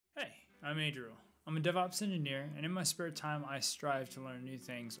I'm Adriel. I'm a DevOps engineer, and in my spare time, I strive to learn new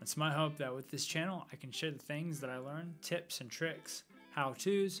things. It's my hope that with this channel, I can share the things that I learn, tips and tricks,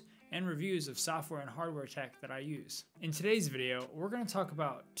 how-tos, and reviews of software and hardware tech that I use. In today's video, we're going to talk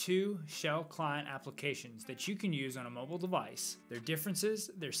about 2 shell client applications that you can use on a mobile device, their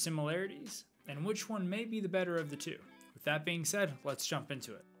differences, their similarities, and which one may be the better of the two. With that being said, let's jump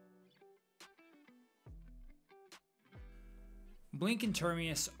into it. Blink and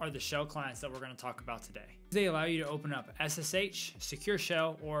Termius are the shell clients that we're going to talk about today. They allow you to open up SSH, secure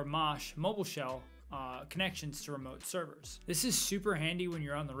shell, or MOSH, mobile shell, connections to remote servers. This is super handy when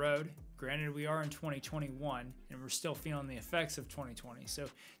you're on the road. Granted, we are in 2021 and we're still feeling the effects of 2020, so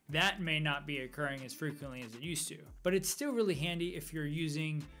that may not be occurring as frequently as it used to. But it's still really handy if you're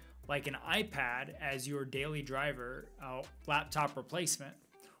using like an iPad as your daily driver, laptop replacement,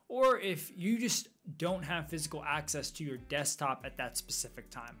 or if you just don't have physical access to your desktop at that specific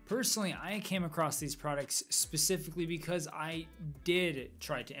time. Personally, I came across these products specifically because I did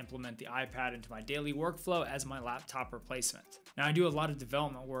try to implement the iPad into my daily workflow as my laptop replacement. Now, I do a lot of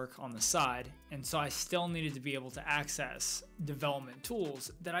development work on the side, and so I still needed to be able to access development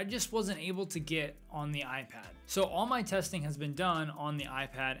tools that I just wasn't able to get on the iPad. So all my testing has been done on the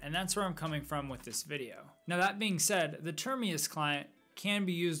iPad, and that's where I'm coming from with this video. Now, that being said, the Termius client can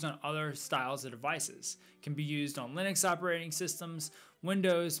be used on other styles of devices. It can be used on Linux operating systems,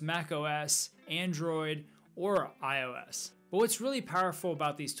 Windows, Mac OS, Android, or iOS. But what's really powerful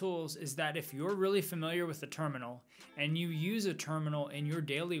about these tools is that if you're really familiar with the terminal and you use a terminal in your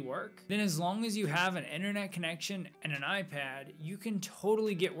daily work, then as long as you have an internet connection and an iPad, you can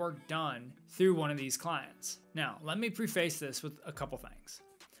totally get work done through one of these clients. Now, let me preface this with a couple things.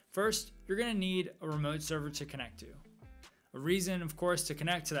 First, you're going to need a remote server to connect to. A reason, of course, to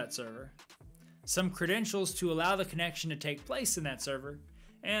connect to that server, some credentials to allow the connection to take place in that server,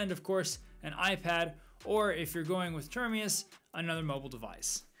 and of course, an iPad, or if you're going with Termius, another mobile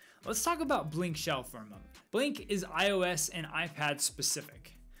device. Let's talk about Blink Shell for a moment. Blink is iOS and iPad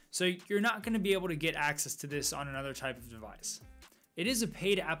specific, so you're not going to be able to get access to this on another type of device. It is a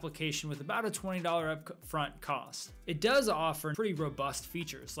paid application with about a $20 upfront cost. It does offer pretty robust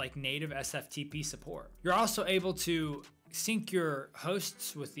features like native SFTP support. You're also able to sync your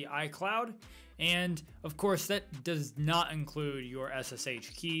hosts with the iCloud, and of course that does not include your SSH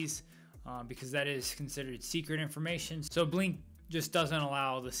keys because that is considered secret information. So Blink just doesn't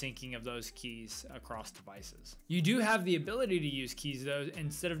allow the syncing of those keys across devices. You do have the ability to use keys though,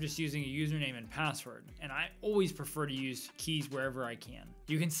 instead of just using a username and password, and I always prefer to use keys wherever I can.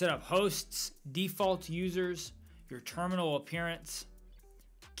 You can set up hosts, default users, your terminal appearance,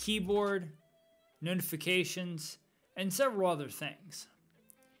 keyboard, notifications, and several other things.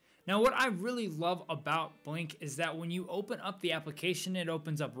 Now, what I really love about Blink is that when you open up the application, it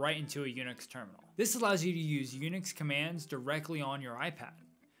opens up right into a Unix terminal. This allows you to use Unix commands directly on your iPad.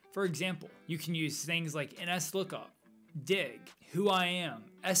 For example, you can use things like nslookup, dig, whoim,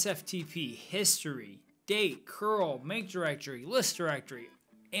 sftp, history, date, curl, make directory, list directory,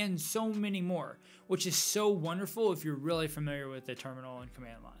 and so many more, which is so wonderful if you're really familiar with the terminal and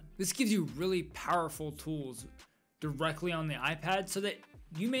command line. This gives you really powerful tools directly on the iPad so that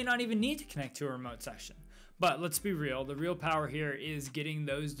you may not even need to connect to a remote session. But let's be real, the real power here is getting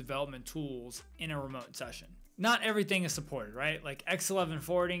those development tools in a remote session. Not everything is supported, right? Like X11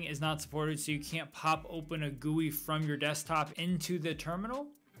 forwarding is not supported, so you can't pop open a GUI from your desktop into the terminal.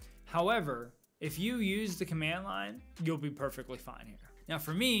 However, if you use the command line, you'll be perfectly fine here. Now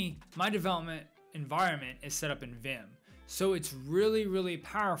for me, my development environment is set up in Vim. So it's really, really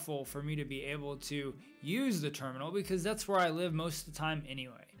powerful for me to be able to use the terminal because that's where I live most of the time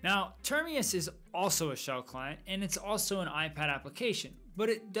anyway. Now, Termius is also a shell client and it's also an iPad application, but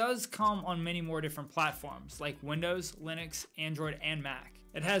it does come on many more different platforms like Windows, Linux, Android, and Mac.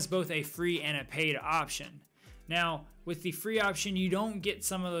 It has both a free and a paid option. Now, with the free option, you don't get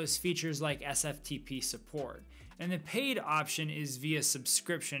some of those features like SFTP support, and the paid option is via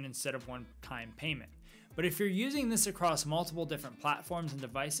subscription instead of one-time payment. But if you're using this across multiple different platforms and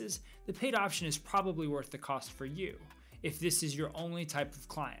devices, the paid option is probably worth the cost for you if this is your only type of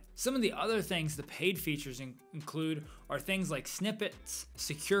client. Some of the other things the paid features include are things like snippets,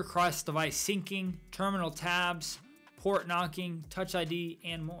 secure cross-device syncing, terminal tabs, port knocking, Touch ID,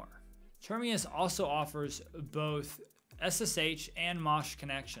 and more. Termius also offers both SSH and MOSH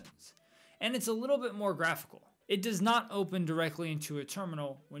connections, and it's a little bit more graphical. It does not open directly into a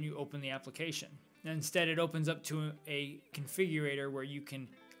terminal when you open the application. Instead, it opens up to a configurator where you can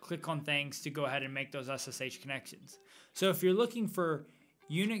click on things to go ahead and make those SSH connections. So if you're looking for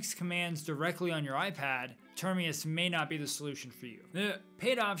Unix commands directly on your iPad, Termius may not be the solution for you. The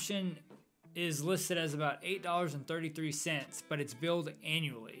paid option is listed as about $8.33, but it's billed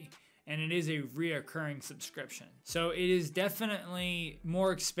annually, and it is a reoccurring subscription. So it is definitely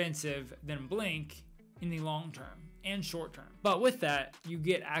more expensive than Blink in the long term and short term. But with that, you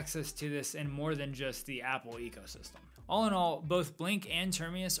get access to this in more than just the Apple ecosystem. All in all, both Blink and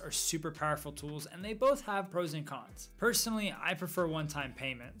Termius are super powerful tools, and they both have pros and cons. Personally, I prefer one-time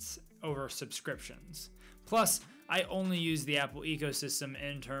payments over subscriptions. Plus, I only use the Apple ecosystem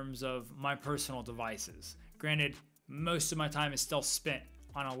in terms of my personal devices. Granted, most of my time is still spent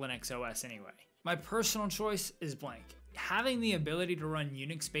on a Linux OS anyway. My personal choice is Blink. Having the ability to run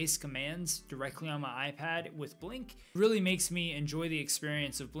Unix-based commands directly on my iPad with Blink really makes me enjoy the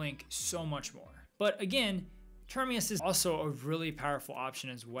experience of Blink so much more. But again, Termius is also a really powerful option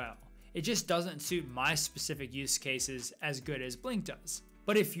as well. It just doesn't suit my specific use cases as good as Blink does.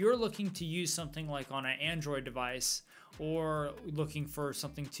 But if you're looking to use something like on an Android device or looking for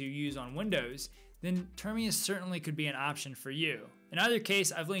something to use on Windows, then Termius certainly could be an option for you. In either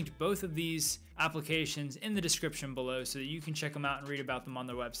case, I've linked both of these applications in the description below so that you can check them out and read about them on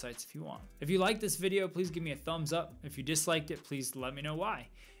their websites if you want. If you liked this video, please give me a thumbs up. If you disliked it, please let me know why.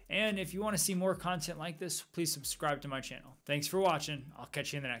 And if you want to see more content like this, please subscribe to my channel. Thanks for watching. I'll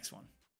catch you in the next one.